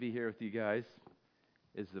Be here with you guys.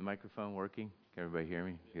 Is the microphone working? Can everybody hear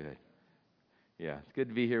me? Good. Yeah, it's good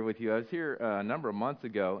to be here with you. I was here a number of months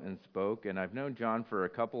ago and spoke, and I've known John for a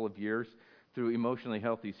couple of years through Emotionally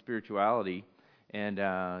Healthy Spirituality. And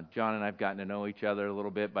John and I have gotten to know each other a little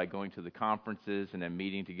bit by going to the conferences and then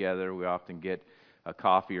meeting together. We often get a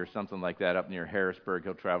coffee or something like that up near Harrisburg.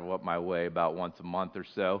 He'll travel up my way about once a month or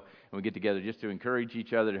so. And we get together just to encourage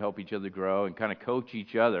each other, to help each other grow, and kind of coach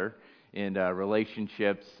each other in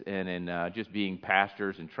relationships and in just being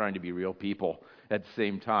pastors and trying to be real people at the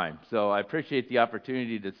same time. So I appreciate the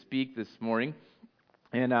opportunity to speak this morning.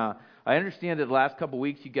 And I understand that the last couple of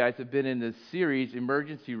weeks you guys have been in this series,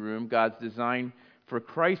 Emergency Room, God's Design for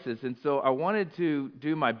Crisis. And so I wanted to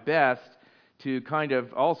do my best to kind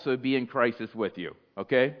of also be in crisis with you,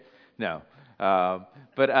 okay? No.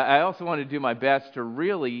 But I also want to do my best to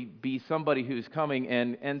really be somebody who's coming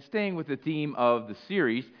and staying with the theme of the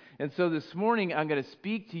series. And so this morning I'm going to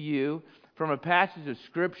speak to you from a passage of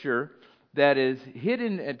Scripture that is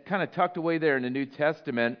hidden and kind of tucked away there in the New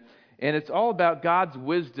Testament. And it's all about God's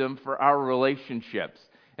wisdom for our relationships.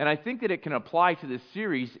 And I think that it can apply to this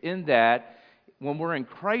series in that when we're in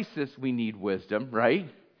crisis, we need wisdom, right?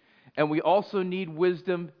 And we also need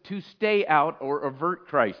wisdom to stay out or avert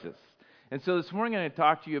crisis. And so this morning I'm going to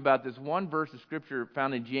talk to you about this one verse of Scripture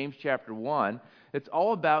found in James chapter 1. It's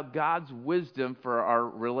all about God's wisdom for our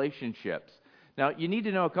relationships. Now, you need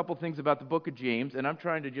to know a couple things about the book of James, and I'm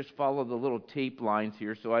trying to just follow the little tape lines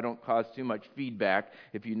here so I don't cause too much feedback.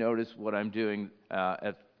 If you notice what I'm doing,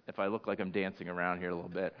 if I look like I'm dancing around here a little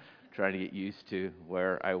bit, trying to get used to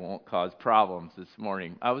where I won't cause problems this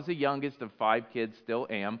morning. I was the youngest of 5 kids, still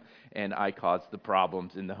am, and I caused the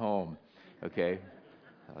problems in the home, okay?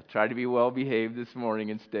 I'll try to be well-behaved this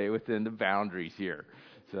morning and stay within the boundaries here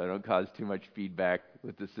so I don't cause too much feedback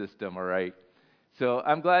with the system, all right? So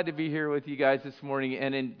I'm glad to be here with you guys this morning.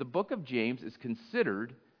 And in the book of James is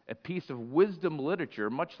considered a piece of wisdom literature,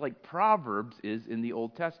 much like Proverbs is in the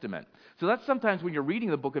Old Testament. So that's sometimes when you're reading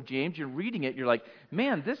the book of James, you're reading it, you're like,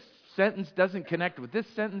 man, this sentence doesn't connect with this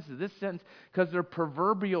sentence to this sentence because they're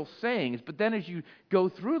proverbial sayings. But then as you go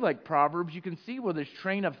through like Proverbs, you can see where this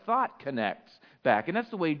train of thought connects back. And that's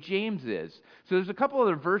the way James is. So there's a couple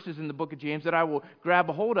other verses in the book of James that I will grab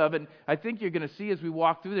a hold of, and I think you're going to see as we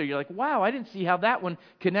walk through there, you're like, wow, I didn't see how that one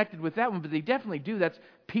connected with that one, but they definitely do. That's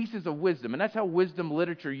pieces of wisdom, and that's how wisdom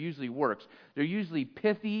literature usually works. They're usually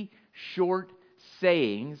pithy, short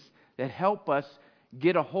sayings that help us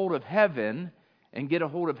get a hold of heaven and get a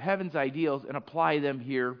hold of heaven's ideals and apply them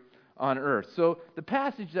here on earth. So the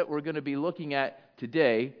passage that we're going to be looking at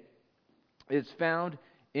today is found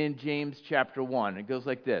in James chapter 1. It goes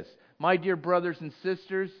like this. My dear brothers and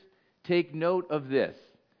sisters, take note of this.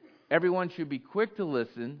 Everyone should be quick to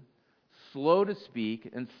listen, slow to speak,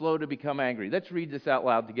 and slow to become angry. Let's read this out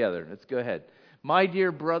loud together. Let's go ahead. My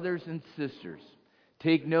dear brothers and sisters,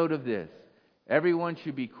 take note of this. Everyone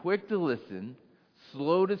should be quick to listen,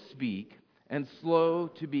 slow to speak, and slow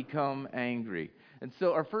to become angry. And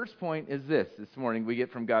so our first point is this morning we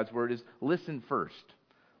get from God's Word is listen first.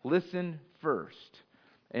 Listen first.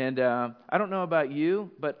 And I don't know about you,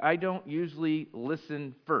 but I don't usually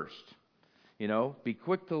listen first. You know, be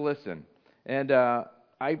quick to listen. And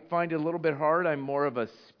I find it a little bit hard. I'm more of a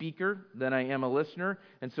speaker than I am a listener.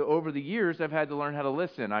 And so over the years, I've had to learn how to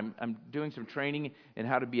listen. I'm doing some training in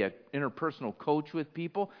how to be an interpersonal coach with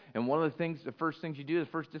people. And one of the things, the first things you do,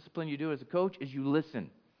 the first discipline you do as a coach is you listen.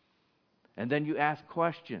 And then you ask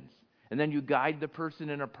questions. And then you guide the person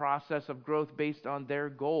in a process of growth based on their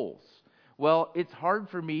goals. Well, it's hard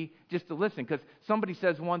for me just to listen because somebody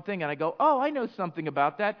says one thing and I go, oh, I know something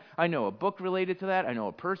about that. I know a book related to that. I know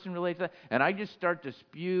a person related to that. And I just start to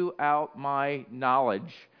spew out my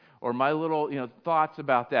knowledge or my little thoughts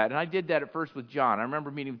about that. And I did that at first with John. I remember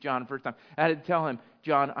meeting with John the first time. I had to tell him,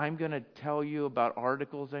 John, I'm going to tell you about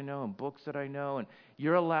articles I know and books that I know. And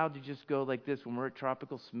you're allowed to just go like this. When we're at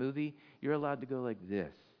Tropical Smoothie, you're allowed to go like this.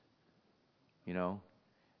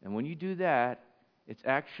 And when you do that,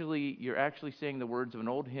 you're actually saying the words of an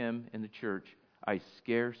old hymn in the church, I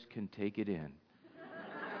scarce can take it in.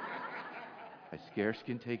 I scarce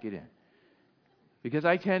can take it in. Because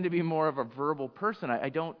I tend to be more of a verbal person. I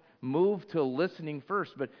don't move to listening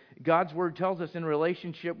first. But God's Word tells us in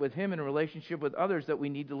relationship with Him and in relationship with others that we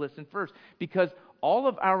need to listen first. Because all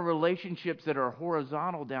of our relationships that are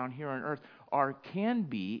horizontal down here on earth can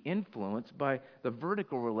be influenced by the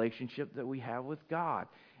vertical relationship that we have with God.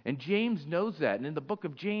 And James knows that. And in the book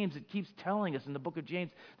of James, it keeps telling us in the book of James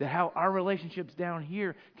that how our relationships down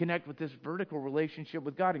here connect with this vertical relationship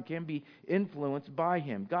with God and can be influenced by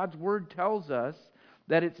Him. God's Word tells us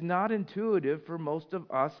that it's not intuitive for most of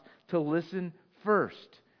us to listen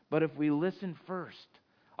first. But if we listen first,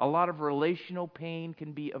 a lot of relational pain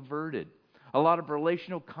can be averted. A lot of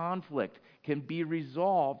relational conflict can be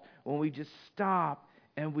resolved when we just stop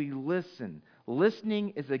and we listen. Listening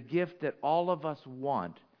is a gift that all of us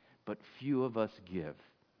want, but few of us give.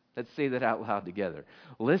 Let's say that out loud together.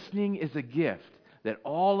 Listening is a gift that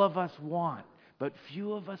all of us want, but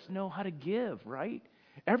few of us know how to give, right?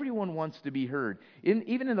 Everyone wants to be heard.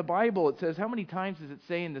 Even in the Bible, it says, how many times does it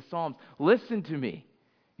say in the Psalms, listen to me?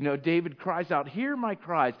 You know, David cries out, hear my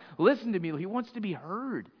cries, listen to me. He wants to be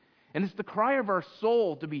heard. And it's the cry of our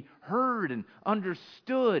soul to be heard and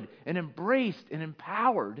understood and embraced and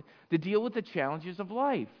empowered to deal with the challenges of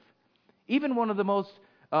life. Even one of the most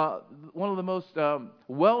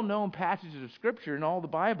well-known passages of Scripture in all the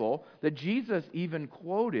Bible that Jesus even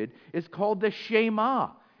quoted is called the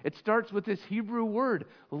Shema. It starts with this Hebrew word,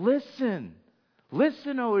 listen.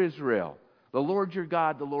 Listen, O Israel. The Lord your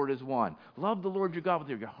God, the Lord is one. Love the Lord your God with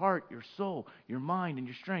your heart, your soul, your mind, and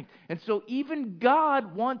your strength. And so even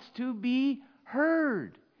God wants to be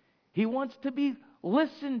heard. He wants to be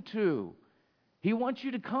listened to. He wants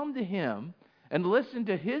you to come to Him and listen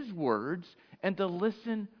to His words and to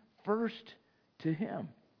listen first to Him.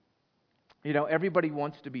 You know, everybody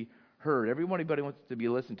wants to be heard. Everybody wants to be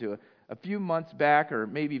listened to. A few months back, or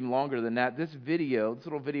maybe even longer than that, this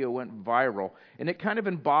little video went viral. And it kind of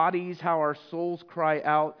embodies how our souls cry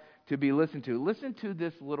out to be listened to. Listen to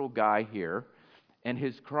this little guy here and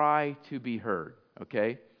his cry to be heard.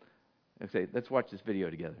 Okay? Let's watch this video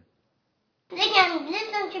together. Listen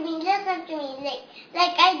to me.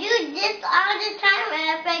 Like I do this all the time.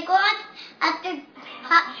 And if I go out at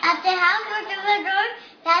the house or to the door,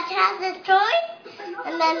 Matthew has his toys,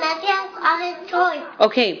 and then Matthew has all his toys.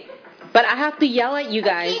 Okay, but I have to yell at you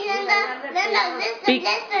guys. Okay, Linda,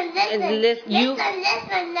 listen.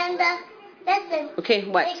 Okay,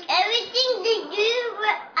 what? Like everything they do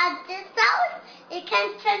at this house, you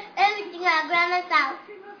can't touch everything at Grandma's house.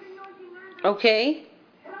 Okay.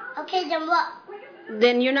 Okay, then what?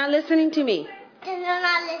 Then you're not listening to me. Then you're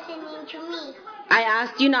not listening to me. I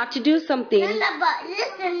asked you not to do something. Linda, but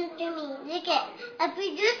listen to me. Look at, if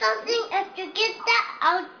you do something, if you get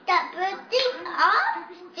that bird thing off,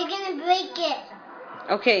 you're gonna break it.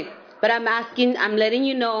 Okay, but I'm letting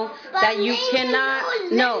you know but that you cannot.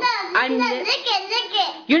 No, Linda, look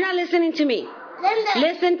at. You're not listening to me. Linda,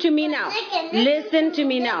 listen to me now. Listen to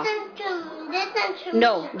me now. Listen to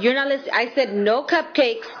no, you're not listening. I said no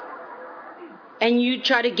cupcakes, and you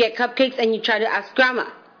try to get cupcakes, and you try to ask Grandma.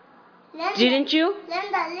 Linda, didn't you?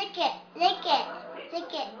 Linda, look it.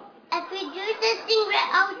 If you do this thing right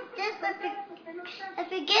out,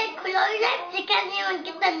 if you get chlorine, you can't even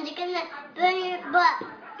get them. They're gonna burn your butt.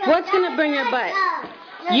 What's gonna burn your butt?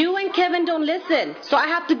 You and Kevin don't listen, so I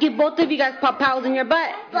have to give both of you guys pop-pows in your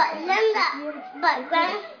butt. But Linda,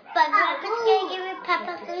 Grandpa's gonna give you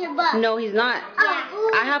pop-pows in your butt. No, he's not.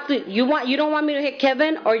 Yeah. I have to. You don't want me to hit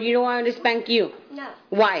Kevin, or you don't want me to spank you? No.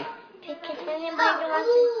 Why? Because anybody wants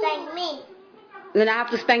to spank me. Then I have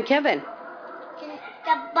to spank Kevin.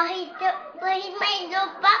 But he's my little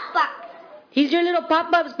papa. He's your little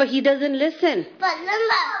pop-ups, but he doesn't listen. But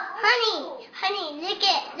Linda, honey, look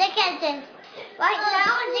at this. Right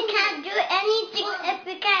now, you can't do anything if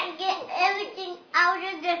you can't get everything out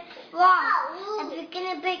of the wall. If you're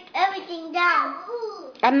gonna break everything down.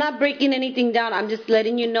 I'm not breaking anything down. I'm just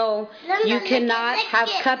letting you know Linda, you cannot have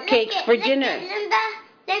cupcakes for dinner.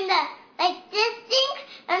 Linda, like this thing,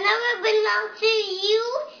 it never belongs to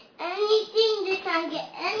you. Anything, you can't get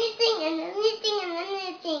anything and anything and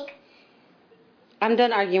anything. I'm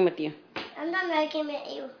done arguing with you. I'm not arguing with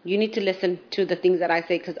you. You need to listen to the things that I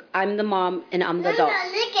say because I'm the mom and I'm the adult.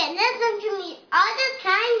 Listen to me. All the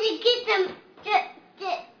time they get them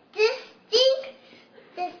this thing,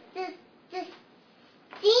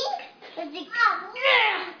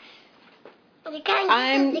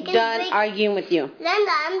 I'm done arguing with you.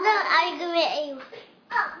 Linda, I'm done arguing with you.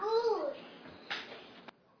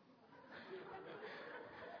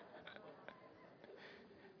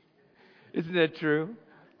 Isn't that true?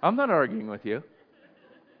 I'm not arguing with you.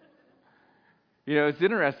 You know, it's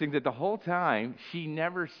interesting that the whole time she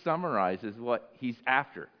never summarizes what he's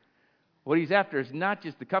after. What he's after is not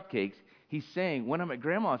just the cupcakes. He's saying, when I'm at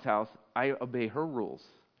Grandma's house, I obey her rules.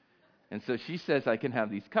 And so she says I can have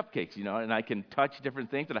these cupcakes, you know, and I can touch different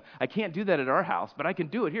things. And I can't do that at our house, but I can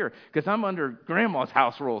do it here because I'm under Grandma's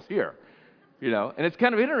house rules here. You know, and it's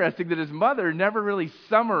kind of interesting that his mother never really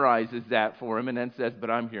summarizes that for him and then says,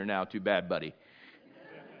 but I'm here now, too bad, buddy.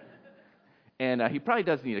 And he probably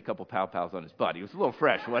does need a couple pow-pows on his butt. He was a little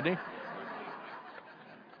fresh, wasn't he?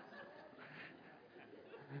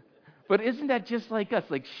 But isn't that just like us?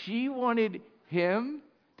 Like she wanted him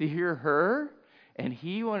to hear her, and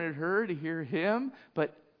he wanted her to hear him,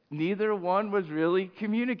 but neither one was really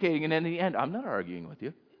communicating. And in the end, I'm not arguing with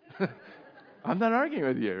you. I'm not arguing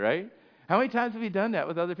with you, right? How many times have we done that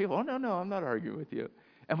with other people? Oh, no, I'm not arguing with you.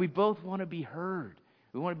 And we both want to be heard.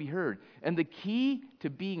 We want to be heard. And the key to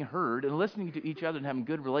being heard and listening to each other and having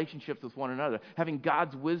good relationships with one another, having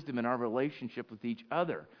God's wisdom in our relationship with each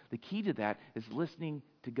other, the key to that is listening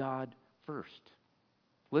to God first.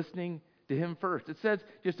 Listening to Him first. It says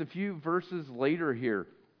just a few verses later here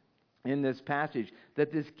in this passage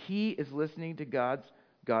that this key is listening to God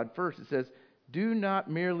first. It says, do not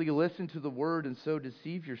merely listen to the word and so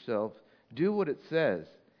deceive yourselves. Do what it says.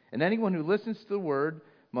 And anyone who listens to the word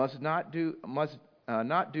must not do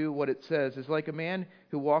what it says is like a man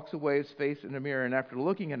who walks away his face in a mirror and after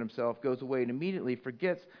looking at himself goes away and immediately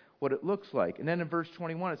forgets what it looks like. And then in verse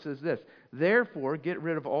 21 it says this, therefore get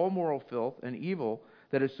rid of all moral filth and evil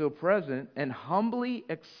that is so present and humbly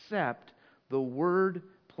accept the word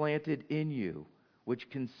planted in you, which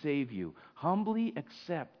can save you. Humbly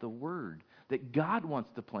accept the word that God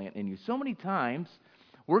wants to plant in you. So many times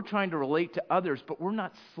we're trying to relate to others, but we're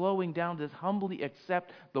not slowing down to humbly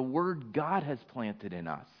accept the word God has planted in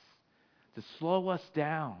us, to slow us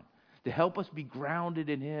down, to help us be grounded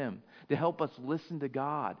in Him, to help us listen to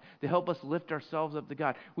God, to help us lift ourselves up to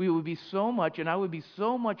God. We would be so much, and I would be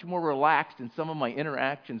so much more relaxed in some of my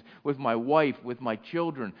interactions with my wife, with my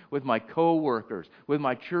children, with my co-workers, with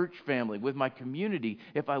my church family, with my community,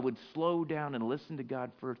 if I would slow down and listen to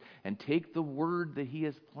God first and take the word that He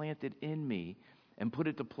has planted in me and put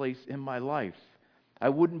it to place in my life. I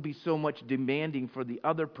wouldn't be so much demanding for the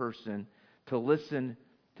other person to listen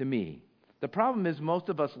to me. The problem is most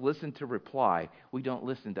of us listen to reply. We don't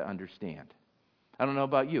listen to understand. I don't know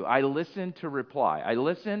about you. I listen to reply. I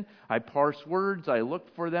listen, I parse words, I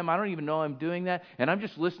look for them. I don't even know I'm doing that, and I'm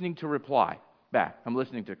just listening to reply back. I'm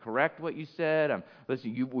listening to correct what you said. I'm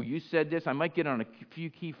listening, you said this. I might get on a few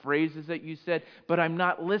key phrases that you said, but I'm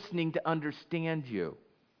not listening to understand you.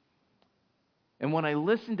 And when I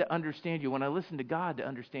listen to understand you, when I listen to God to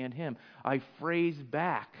understand Him, I phrase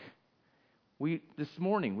back. This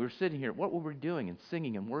morning, we were sitting here, what were we doing? And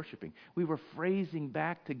singing and worshiping. We were phrasing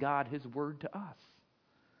back to God His word to us.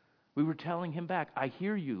 We were telling Him back, I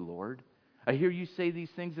hear you, Lord. I hear you say these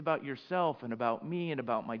things about yourself and about me and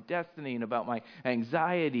about my destiny and about my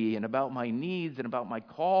anxiety and about my needs and about my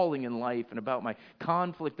calling in life and about my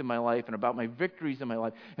conflict in my life and about my victories in my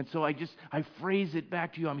life. And so I phrase it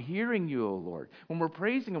back to you. I'm hearing you, O Lord. When we're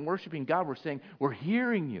praising and worshiping God, we're saying, we're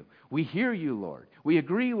hearing you. We hear you, Lord. We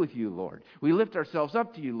agree with you, Lord. We lift ourselves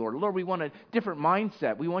up to you, Lord. Lord, we want a different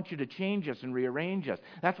mindset. We want you to change us and rearrange us.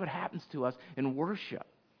 That's what happens to us in worship.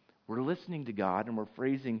 We're listening to God and we're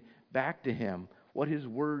phrasing back to Him what His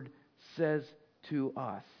word says to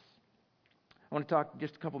us. I want to talk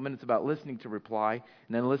just a couple minutes about listening to reply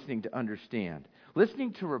and then listening to understand.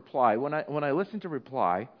 Listening to reply, when I listen to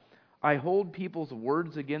reply, I hold people's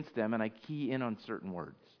words against them and I key in on certain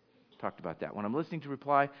words. Talked about that. When I'm listening to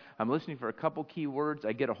reply, I'm listening for a couple key words.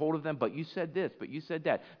 I get a hold of them, but you said this, but you said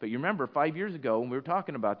that. But you remember 5 years ago when we were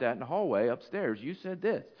talking about that in the hallway upstairs, you said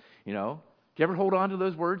this. You know, do you ever hold on to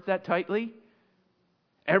those words that tightly?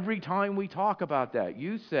 Every time we talk about that,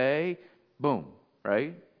 you say, boom,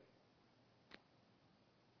 right?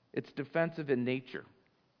 It's defensive in nature.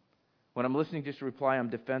 When I'm listening just to reply, I'm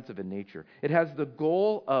defensive in nature. It has the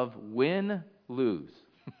goal of win, lose.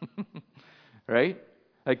 Right?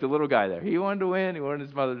 Like the little guy there. He wanted to win, he wanted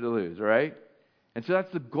his mother to lose, right? And so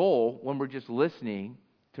that's the goal when we're just listening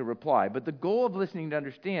to reply. But the goal of listening to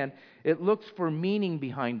understand, it looks for meaning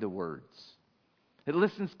behind the words. It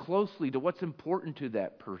listens closely to what's important to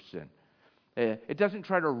that person. It doesn't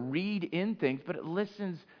try to read in things, but it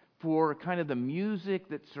listens for kind of the music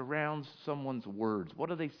that surrounds someone's words.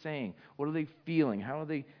 What are they saying? What are they feeling? How are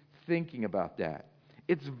they thinking about that?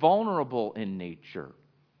 It's vulnerable in nature.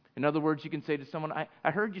 In other words, you can say to someone,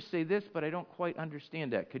 I heard you say this, but I don't quite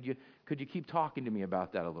understand that. Could you keep talking to me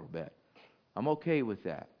about that a little bit? I'm okay with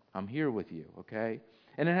that. I'm here with you, okay?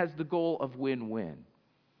 And it has the goal of win-win.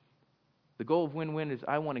 The goal of win-win is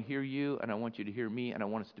I want to hear you, and I want you to hear me, and I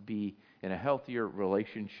want us to be in a healthier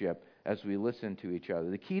relationship as we listen to each other.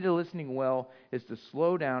 The key to listening well is to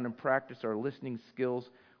slow down and practice our listening skills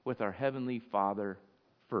with our Heavenly Father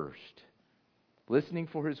first. Listening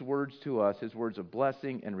for His words to us, His words of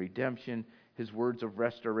blessing and redemption, His words of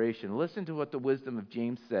restoration. Listen to what the wisdom of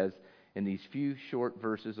James says in these few short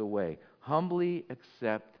verses away. Humbly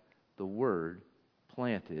accept the word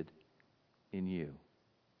planted in you.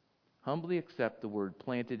 Humbly accept the word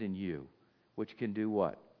planted in you, which can do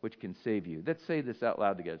what? Which can save you. Let's say this out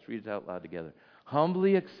loud together. Let's read it out loud together.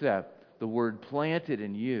 Humbly accept the word planted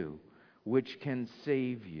in you, which can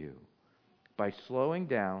save you, by slowing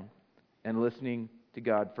down and listening to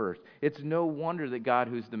God first. It's no wonder that God,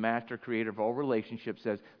 who's the master creator of all relationships,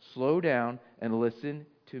 says, slow down and listen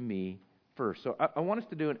to me first. So I want us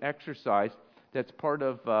to do an exercise that's part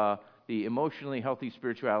of the Emotionally Healthy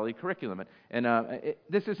Spirituality curriculum. And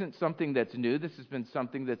this isn't something that's new. This has been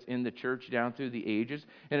something that's in the church down through the ages.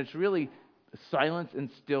 And it's really silence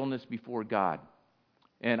and stillness before God.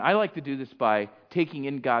 And I like to do this by taking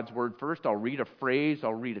in God's Word first. I'll read a phrase,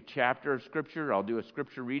 I'll read a chapter of Scripture, I'll do a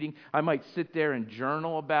Scripture reading. I might sit there and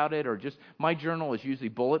journal about it, or just, my journal is usually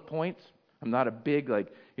bullet points. I'm not a big,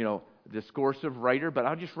 discursive writer, but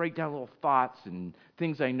I'll just write down little thoughts and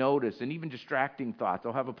things I notice, and even distracting thoughts.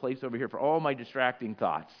 I'll have a place over here for all my distracting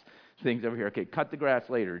thoughts. Things over here. Okay, cut the grass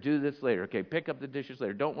later, do this later. Okay, pick up the dishes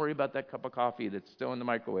later. Don't worry about that cup of coffee that's still in the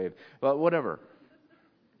microwave. But whatever.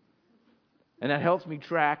 And that helps me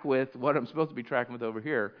track with what I'm supposed to be tracking with over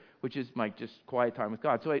here, which is my just quiet time with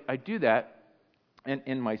God. So I do that, and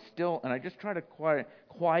I just try to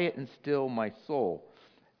quiet and still my soul.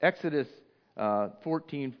 Exodus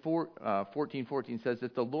 14:14 says,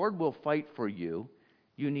 if the Lord will fight for you,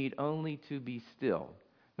 you need only to be still.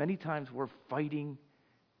 Many times we're fighting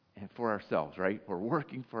for ourselves, right? We're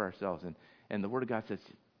working for ourselves, and the Word of God says,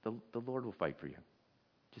 the Lord will fight for you.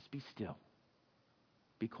 Just be still.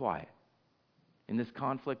 Be quiet. In this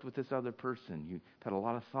conflict with this other person, you've had a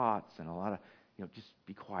lot of thoughts and a lot of, just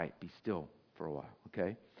be quiet, be still for a while,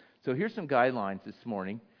 okay? So here's some guidelines this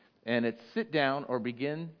morning, and it's sit down or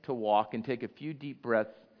begin to walk and take a few deep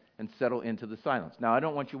breaths and settle into the silence. Now, I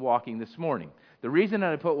don't want you walking this morning. The reason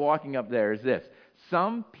that I put walking up there is this.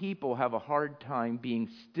 Some people have a hard time being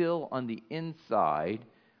still on the inside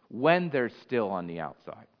when they're still on the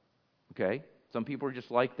outside, okay? Some people are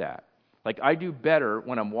just like that. Like, I do better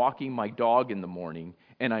when I'm walking my dog in the morning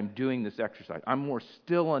and I'm doing this exercise. I'm more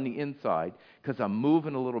still on the inside because I'm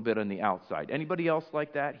moving a little bit on the outside. Anybody else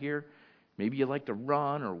like that here? Maybe you like to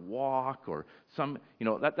run or walk or some,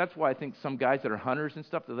 that's why I think some guys that are hunters and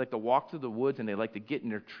stuff, they like to walk through the woods and they like to get in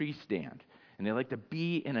their tree stand. And they like to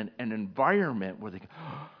be in an environment where they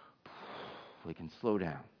can slow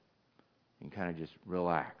down and kind of just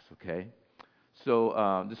relax, okay?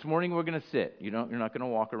 So this morning we're going to sit. You're not going to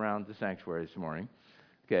walk around the sanctuary this morning.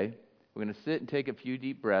 Okay? We're going to sit and take a few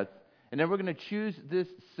deep breaths. And then we're going to choose this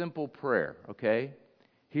simple prayer. Okay?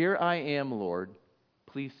 Here I am, Lord.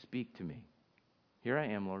 Please speak to me. Here I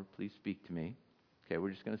am, Lord. Please speak to me. Okay, we're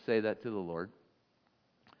just going to say that to the Lord.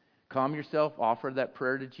 Calm yourself. Offer that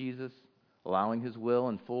prayer to Jesus, allowing His will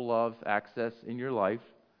and full love access in your life.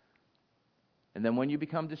 And then when you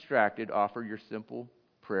become distracted, offer your simple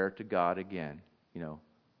prayer to God again.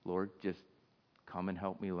 Lord, just come and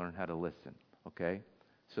help me learn how to listen, okay?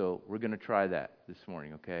 So we're going to try that this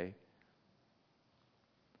morning, okay?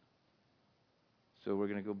 So we're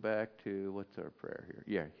going to go back to, what's our prayer here?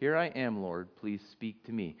 Yeah, here I am, Lord, please speak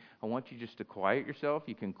to me. I want you just to quiet yourself.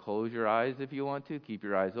 You can close your eyes if you want to. Keep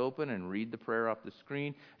your eyes open and read the prayer off the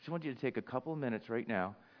screen. I just want you to take a couple of minutes right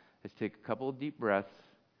now. Let's take a couple of deep breaths.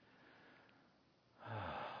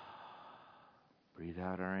 Breathe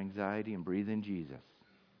out our anxiety and breathe in Jesus.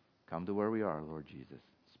 Come to where we are, Lord Jesus.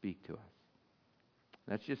 Speak to us.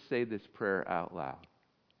 Let's just say this prayer out loud.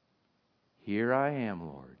 Here I am,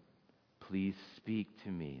 Lord. Please speak to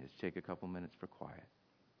me. Let's take a couple minutes for quiet.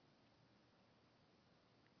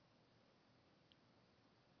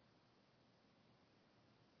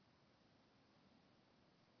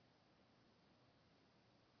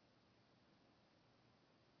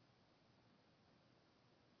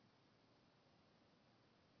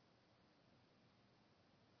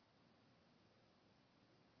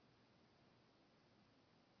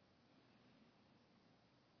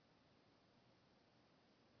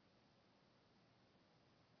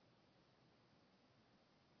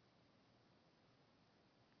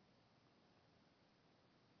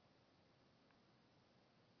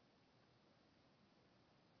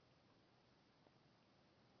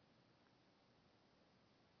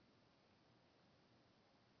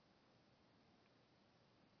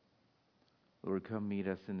 Lord, come meet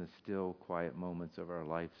us in the still, quiet moments of our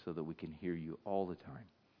life so that we can hear you all the time,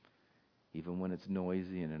 even when it's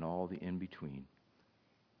noisy and in all the in-between.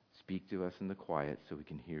 Speak to us in the quiet so we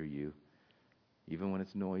can hear you, even when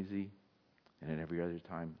it's noisy and at every other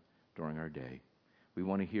time during our day. We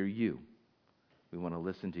want to hear you. We want to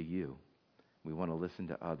listen to you. We want to listen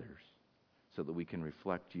to others so that we can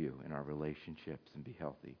reflect you in our relationships and be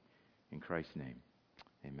healthy. In Christ's name,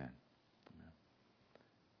 amen.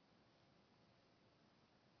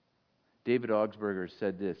 David Augsburger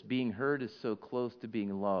said this, being heard is so close to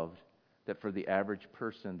being loved that for the average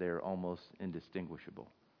person, they're almost indistinguishable.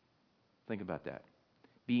 Think about that.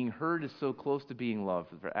 Being heard is so close to being loved.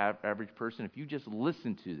 For the average person, if you just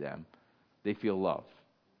listen to them, they feel loved.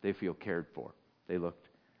 They feel cared for. They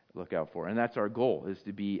look out for. And that's our goal, is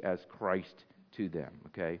to be as Christ to them,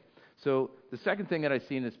 okay? So the second thing that I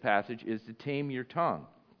see in this passage is to tame your tongue.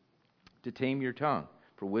 To tame your tongue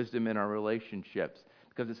for wisdom in our relationships.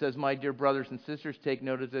 Because it says, my dear brothers and sisters, take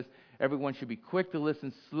note of this. Everyone should be quick to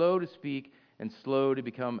listen, slow to speak, and slow to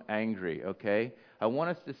become angry, okay? I want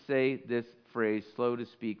us to say this phrase, slow to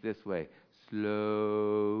speak, this way.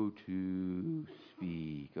 Slow to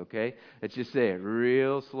speak, okay? Let's just say it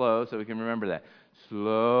real slow so we can remember that.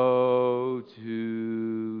 Slow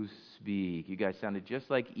to speak. You guys sounded just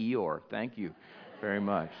like Eeyore. Thank you very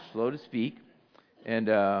much. Slow to speak. And,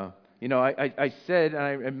 I said,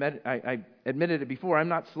 and I admitted it before, I'm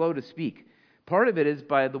not slow to speak. Part of it is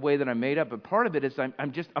by the way that I'm made up, but part of it is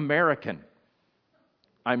I'm just American.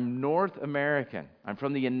 I'm North American. I'm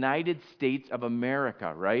from the United States of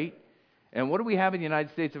America, right? And what do we have in the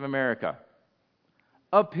United States of America?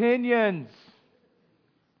 Opinions.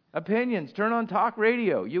 Opinions. Turn on talk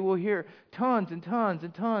radio. You will hear tons and tons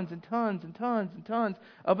and tons and tons and tons and tons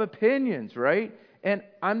of opinions, right? And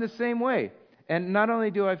I'm the same way. And not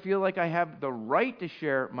only do I feel like I have the right to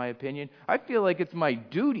share my opinion, I feel like it's my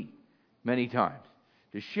duty many times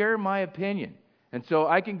to share my opinion. And so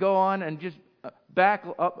I can go on and just back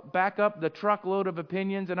up the truckload of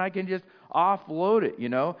opinions, and I can just offload it,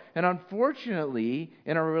 And unfortunately,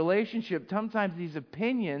 in a relationship, sometimes these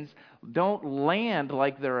opinions don't land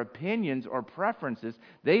like their opinions or preferences.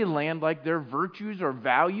 They land like their virtues or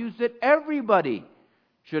values that everybody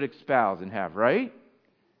should espouse and have, right?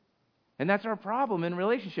 And that's our problem in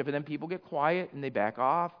relationship. And then people get quiet and they back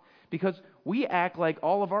off because we act like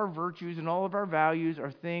all of our virtues and all of our values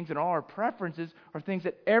are things, and all our preferences are things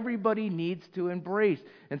that everybody needs to embrace.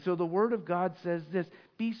 And so the Word of God says this: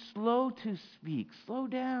 be slow to speak. Slow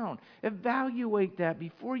down. Evaluate that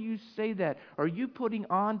before you say that. Are you putting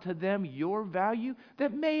on to them your value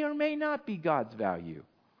that may or may not be God's value?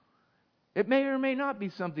 It may or may not be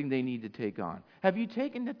something they need to take on. Have you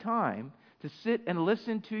taken the time to sit and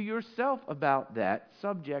listen to yourself about that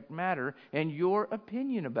subject matter and your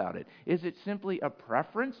opinion about it? Is it simply a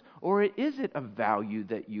preference, or is it a value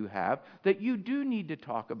that you have that you do need to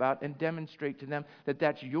talk about and demonstrate to them that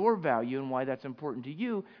that's your value and why that's important to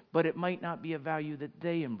you, but it might not be a value that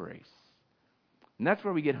they embrace? And that's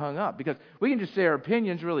where we get hung up, because we can just say our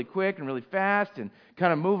opinions really quick and really fast and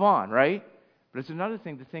kind of move on, right? But it's another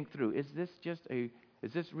thing to think through. Is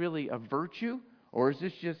this really a virtue? Or is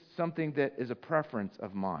this just something that is a preference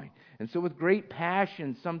of mine? And so with great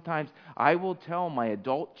passion, sometimes I will tell my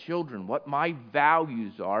adult children what my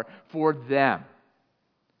values are for them.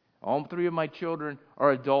 All three of my children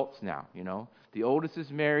are adults now, The oldest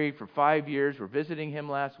is married for 5 years. We're visiting him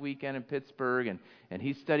last weekend in Pittsburgh, and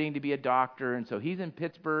he's studying to be a doctor. And so he's in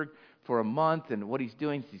Pittsburgh for a month, and what he's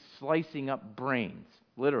doing is he's slicing up brains,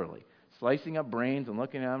 literally. Slicing up brains and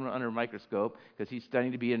looking at them under a microscope because he's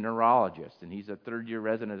studying to be a neurologist, and he's a third-year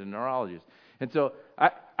resident as a neurologist. And so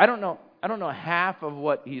I don't know half of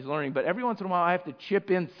what he's learning, but every once in a while I have to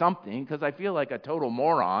chip in something because I feel like a total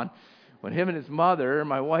moron when him and his mother,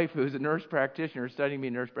 my wife, who's a nurse practitioner, studying to be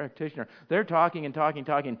a nurse practitioner, they're talking,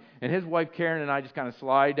 and his wife Karen and I just kind of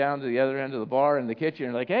slide down to the other end of the bar in the kitchen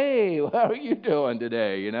and like, hey, how are you doing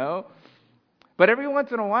today, But every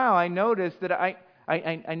once in a while I notice that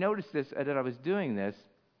I noticed this, that I was doing this.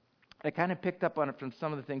 I kind of picked up on it from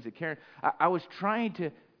some of the things that Karen... I was trying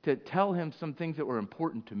to tell him some things that were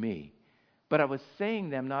important to me, but I was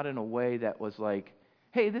saying them not in a way that was like,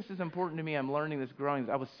 hey, this is important to me, I'm learning this, growing.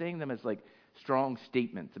 I was saying them as like strong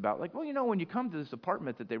statements about like, well, when you come to this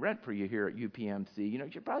apartment that they rent for you here at UPMC, you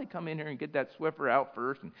should probably come in here and get that Swiffer out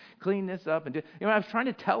first and clean this up. And I was trying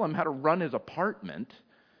to tell him how to run his apartment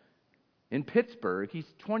in Pittsburgh. He's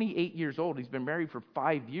 28 years old. He's been married for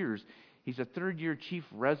 5 years. He's a third-year chief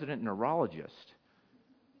resident neurologist.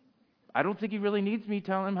 I don't think he really needs me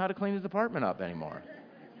telling him how to clean his apartment up anymore.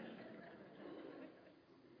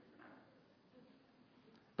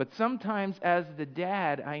 But sometimes as the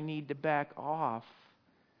dad, I need to back off,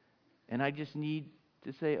 and I just need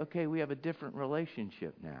to say, okay, we have a different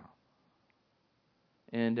relationship now.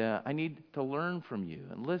 And I need to learn from you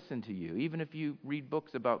and listen to you, even if you read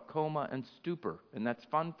books about coma and stupor, and that's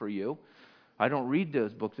fun for you. I don't read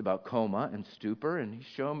those books about coma and stupor, and he's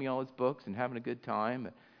showing me all his books and having a good time.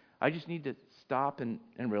 I just need to stop and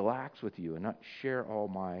relax with you and not share all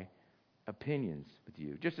my opinions with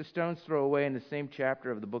you. Just a stone's throw away in the same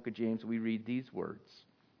chapter of the book of James, we read these words.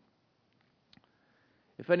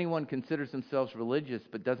 If anyone considers themselves religious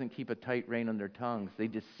but doesn't keep a tight rein on their tongues, they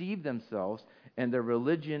deceive themselves and their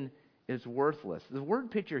religion is worthless. The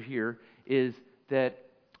word picture here is that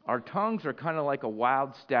our tongues are kind of like a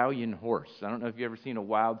wild stallion horse. I don't know if you've ever seen a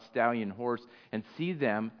wild stallion horse and see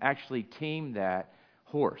them actually tame that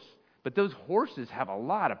horse. But those horses have a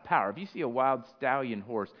lot of power. If you see a wild stallion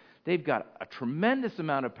horse, they've got a tremendous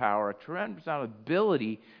amount of power, a tremendous amount of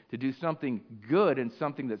ability to do something good and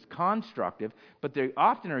something that's constructive, but they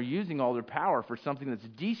often are using all their power for something that's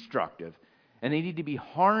destructive. And they need to be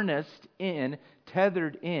harnessed in,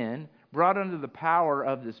 tethered in, brought under the power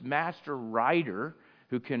of this master rider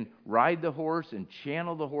who can ride the horse and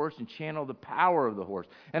channel the power of the horse.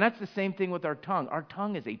 And that's the same thing with our tongue. Our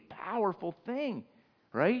tongue is a powerful thing,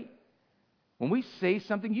 right? When we say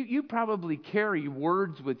something, you probably carry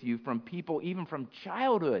words with you from people, even from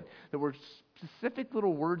childhood, that were specific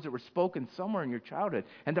little words that were spoken somewhere in your childhood,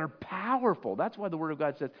 and they're powerful. That's why the Word of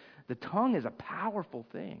God says the tongue is a powerful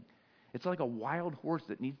thing. It's like a wild horse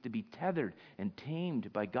that needs to be tethered and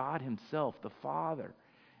tamed by God Himself, the Father.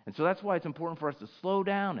 And so that's why it's important for us to slow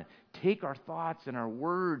down and take our thoughts and our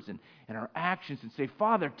words and our actions and say,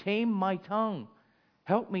 Father, tame my tongue.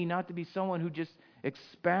 Help me not to be someone who just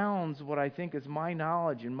expounds what I think is my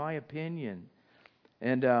knowledge and my opinion.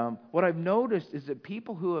 And what I've noticed is that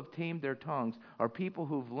people who have tamed their tongues are people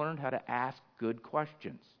who've learned how to ask good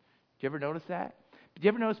questions. Do you ever notice that? Do you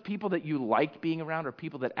ever notice people that you like being around are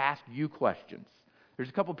people that ask you questions? There's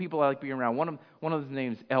a couple of people I like being around. One of his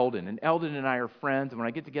name's Eldon, and Eldon and I are friends. And when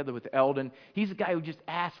I get together with Eldon, he's a guy who just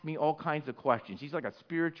asks me all kinds of questions. He's like a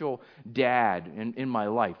spiritual dad in my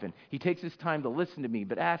life, and he takes his time to listen to me,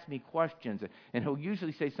 but ask me questions. And he'll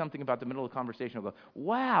usually say something about the middle of the conversation. He'll go,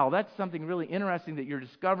 "Wow, that's something really interesting that you're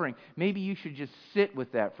discovering. Maybe you should just sit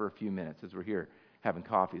with that for a few minutes as we're here having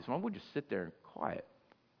coffee." So we'll just sit there quiet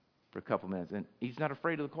for a couple minutes, and he's not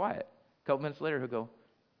afraid of the quiet. A couple minutes later, he'll go,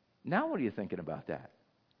 "Now what are you thinking about that?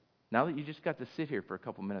 Now that you just got to sit here for a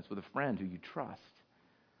couple minutes with a friend who you trust."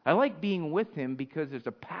 I like being with him because there's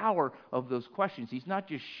a power of those questions. He's not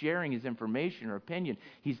just sharing his information or opinion.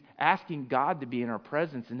 He's asking God to be in our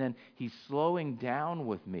presence, and then he's slowing down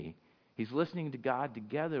with me. He's listening to God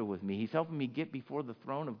together with me. He's helping me get before the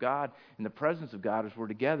throne of God in the presence of God as we're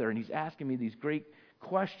together, and he's asking me these great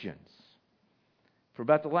questions. For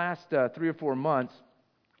about the last 3 or 4 months,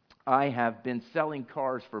 I have been selling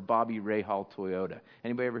cars for Bobby Rahal Toyota.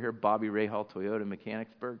 Anybody ever hear Bobby Rahal Toyota in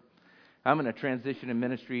Mechanicsburg? I'm in a transition in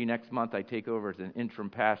ministry. Next month I take over as an interim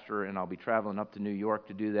pastor, and I'll be traveling up to New York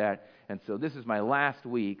to do that. And so this is my last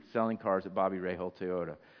week selling cars at Bobby Rahal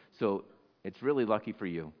Toyota. So it's really lucky for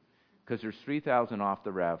you, because there's 3,000 off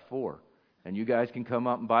the RAV4. And you guys can come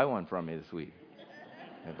up and buy one from me this week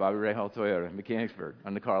at Bobby Rahal Toyota in Mechanicsburg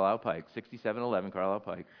on the Carlisle Pike, 6711 Carlisle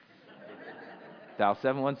Pike. Dial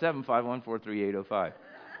 717-514-3805.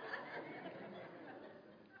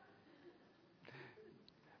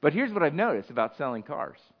 But here's what I've noticed about selling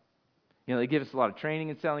cars. You know, they give us a lot of training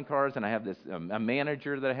in selling cars, and I have this a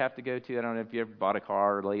manager that I have to go to. I don't know if you ever bought a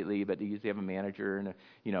car lately, but they usually have a manager. And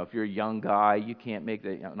if you're a young guy, you can't make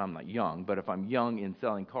that. And I'm not young, but if I'm young in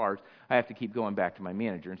selling cars, I have to keep going back to my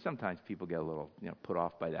manager. And sometimes people get a little put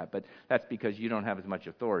off by that, but that's because you don't have as much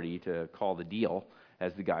authority to call the deal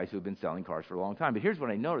as the guys who have been selling cars for a long time. But here's what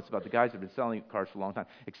I noticed about the guys who have been selling cars for a long time,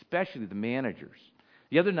 especially the managers.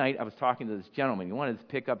 The other night, I was talking to this gentleman. He wanted this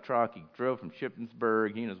pickup truck. He drove from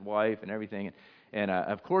Shippensburg, he and his wife and everything. And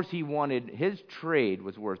of course, he wanted, his trade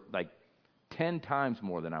was worth like 10 times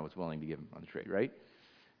more than I was willing to give him on the trade, right?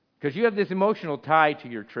 Because you have this emotional tie to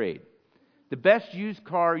your trade. The best used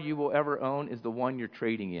car you will ever own is the one you're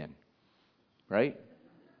trading in, right?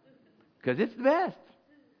 Because it's the best.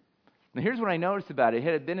 Now, here's what I noticed about it.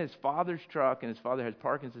 It had been his father's truck, and his father has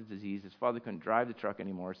Parkinson's disease. His father couldn't drive the truck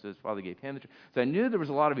anymore, so his father gave him the truck. So I knew there was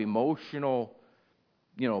a lot of emotional,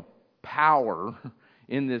 power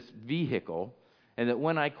in this vehicle, and that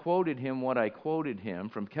when I quoted him what I quoted him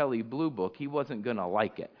from Kelley Blue Book, he wasn't going to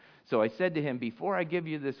like it. So I said to him, before I give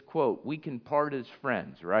you this quote, we can part as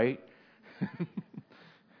friends, right? And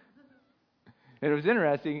it was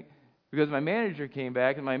interesting, because my manager came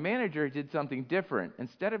back, and my manager did something different.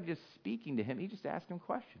 Instead of just speaking to him, he just asked him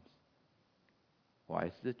questions. Why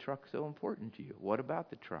is the truck so important to you? What about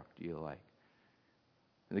the truck do you like?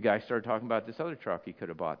 And the guy started talking about this other truck he could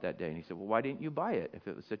have bought that day. And he said, well, why didn't you buy it if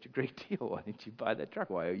it was such a great deal? Why didn't you buy that truck?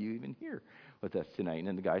 Why are you even here with us tonight? And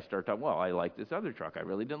then the guy started talking, well, I like this other truck. I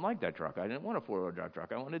really didn't like that truck. I didn't want a four-wheel drive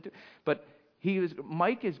truck. I wanted to. But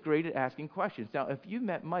Mike is great at asking questions. Now, if you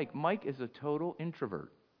met Mike, Mike is a total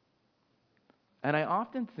introvert. And I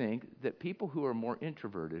often think that people who are more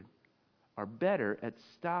introverted are better at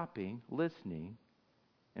stopping, listening,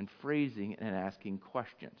 and phrasing and asking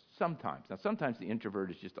questions. Sometimes. Now, sometimes the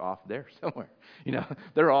introvert is just off there somewhere.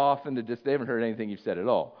 They're off and they haven't heard anything you've said at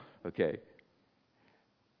all. Okay.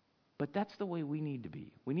 But that's the way we need to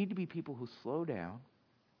be. We need to be people who slow down.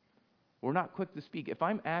 We're not quick to speak. If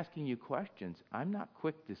I'm asking you questions, I'm not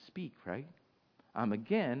quick to speak, right? I'm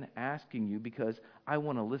again asking you because I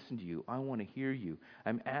want to listen to you. I want to hear you.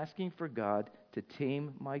 I'm asking for God to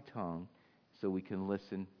tame my tongue so we can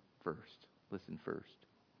listen first. Listen first.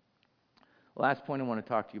 Last point I want to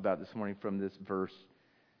talk to you about this morning from this verse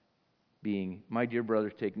being, my dear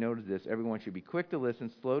brothers, take note of this. Everyone should be quick to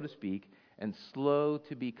listen, slow to speak, and slow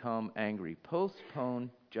to become angry.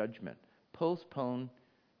 Postpone judgment. Postpone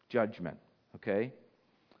judgment. Okay?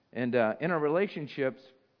 And in our relationships,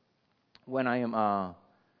 when I am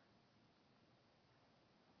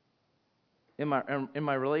in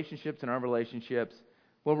my relationships, in our relationships,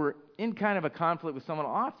 when we're in kind of a conflict with someone,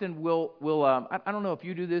 often we'll I don't know if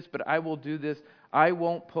you do this, but I will do this. I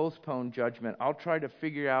won't postpone judgment. I'll try to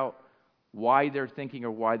figure out why they're thinking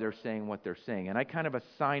or why they're saying what they're saying. And I kind of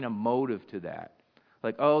assign a motive to that.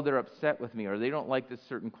 Like, oh, they're upset with me, or they don't like this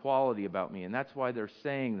certain quality about me, and that's why they're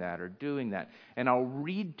saying that or doing that. And I'll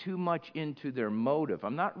read too much into their motive.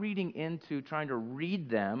 I'm not reading into trying to read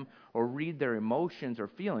them or read their emotions or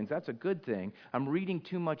feelings. That's a good thing. I'm reading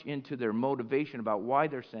too much into their motivation about why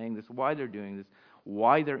they're saying this, why they're doing this,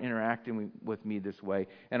 why they're interacting with me this way.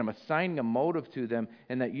 And I'm assigning a motive to them,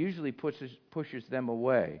 and that usually pushes them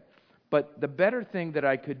away. But the better thing that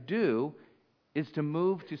I could do is to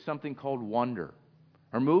move to something called wonder.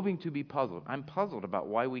 Or moving to be puzzled. I'm puzzled about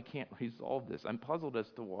why we can't resolve this. I'm puzzled as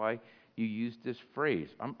to why you used this phrase.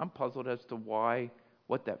 I'm puzzled as to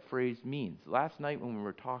what that phrase means. Last night when we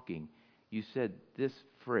were talking, you said this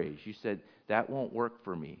phrase. You said, that won't work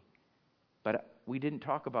for me. But we didn't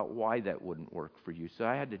talk about why that wouldn't work for you. So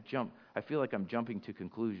I had to jump. I feel like I'm jumping to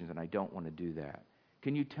conclusions, and I don't want to do that.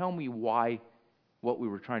 Can you tell me why what we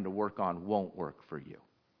were trying to work on won't work for you?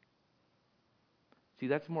 See,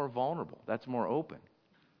 that's more vulnerable. That's more open.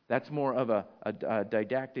 That's more of a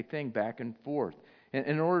didactic thing, back and forth. And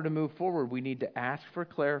in order to move forward, we need to ask for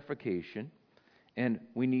clarification, and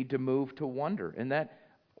we need to move to wonder. And that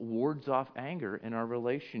wards off anger in our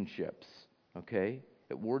relationships, okay?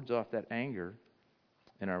 It wards off that anger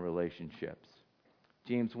in our relationships.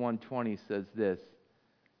 James 1:20 says this,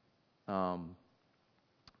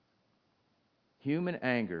 human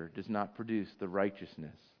anger does not produce the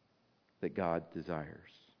righteousness that God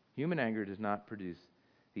desires. Human anger does not produce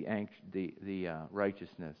the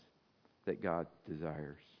righteousness that God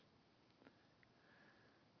desires.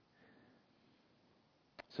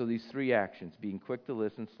 So these three actions, being quick to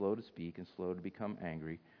listen, slow to speak, and slow to become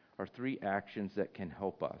angry, are three actions that can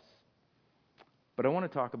help us. But I want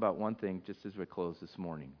to talk about one thing just as we close this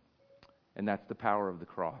morning, and that's the power of the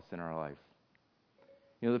cross in our life.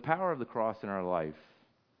 The power of the cross in our life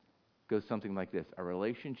goes something like this. Our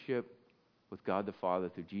relationship with God the Father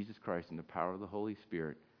through Jesus Christ and the power of the Holy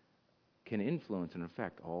Spirit can influence and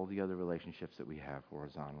affect all the other relationships that we have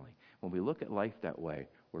horizontally. When we look at life that way,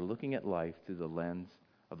 we're looking at life through the lens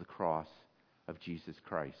of the cross of Jesus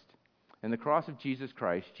Christ. In the cross of Jesus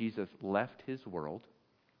Christ, Jesus left his world.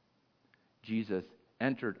 Jesus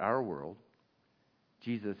entered our world.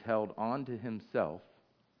 Jesus held on to himself.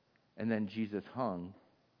 And then Jesus hung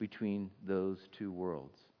between those two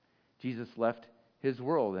worlds. Jesus left his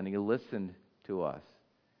world and he listened to us.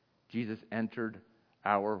 Jesus entered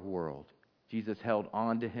our world. Jesus held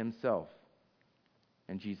on to himself.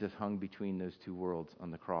 And Jesus hung between those two worlds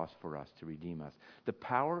on the cross for us to redeem us. The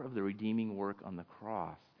power of the redeeming work on the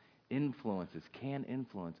cross can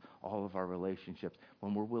influence all of our relationships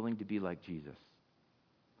when we're willing to be like Jesus.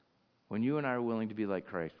 When you and I are willing to be like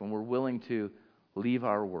Christ, when we're willing to leave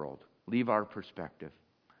our world, leave our perspective,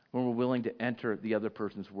 when we're willing to enter the other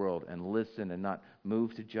person's world and listen and not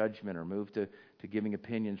move to judgment or move to giving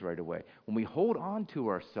opinions right away. When we hold on to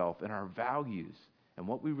ourselves and our values and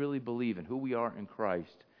what we really believe and who we are in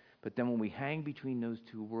Christ, but then when we hang between those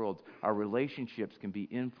two worlds, our relationships can be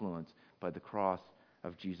influenced by the cross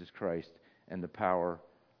of Jesus Christ and the power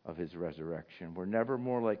of his resurrection. We're never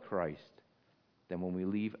more like Christ than when we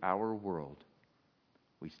leave our world.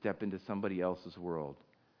 We step into somebody else's world,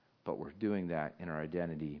 but we're doing that in our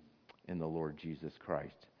identity in the Lord Jesus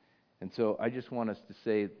Christ. And so I just want us to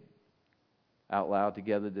say out loud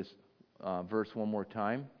together this verse one more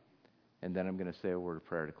time, and then I'm going to say a word of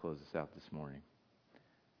prayer to close us out this morning.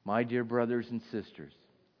 My dear brothers and sisters,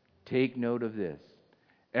 take note of this.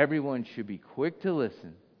 Everyone should be quick to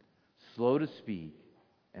listen, slow to speak,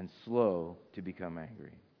 and slow to become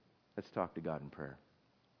angry. Let's talk to God in prayer.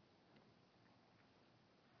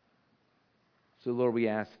 So, Lord, we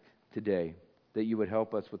ask today that you would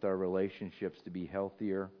help us with our relationships to be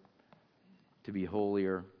healthier, to be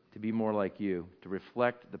holier, to be more like you, to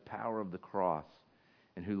reflect the power of the cross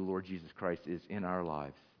and who the Lord Jesus Christ is in our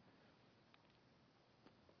lives.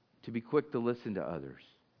 To be quick to listen to others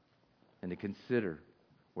and to consider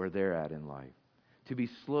where they're at in life. To be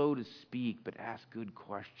slow to speak, but ask good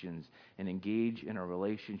questions and engage in a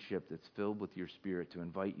relationship that's filled with your Spirit, to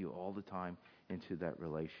invite you all the time into that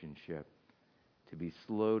relationship. To be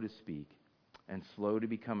slow to speak and slow to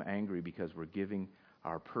become angry because we're giving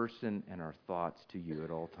our person and our thoughts to you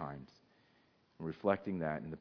at all times. And reflecting that in the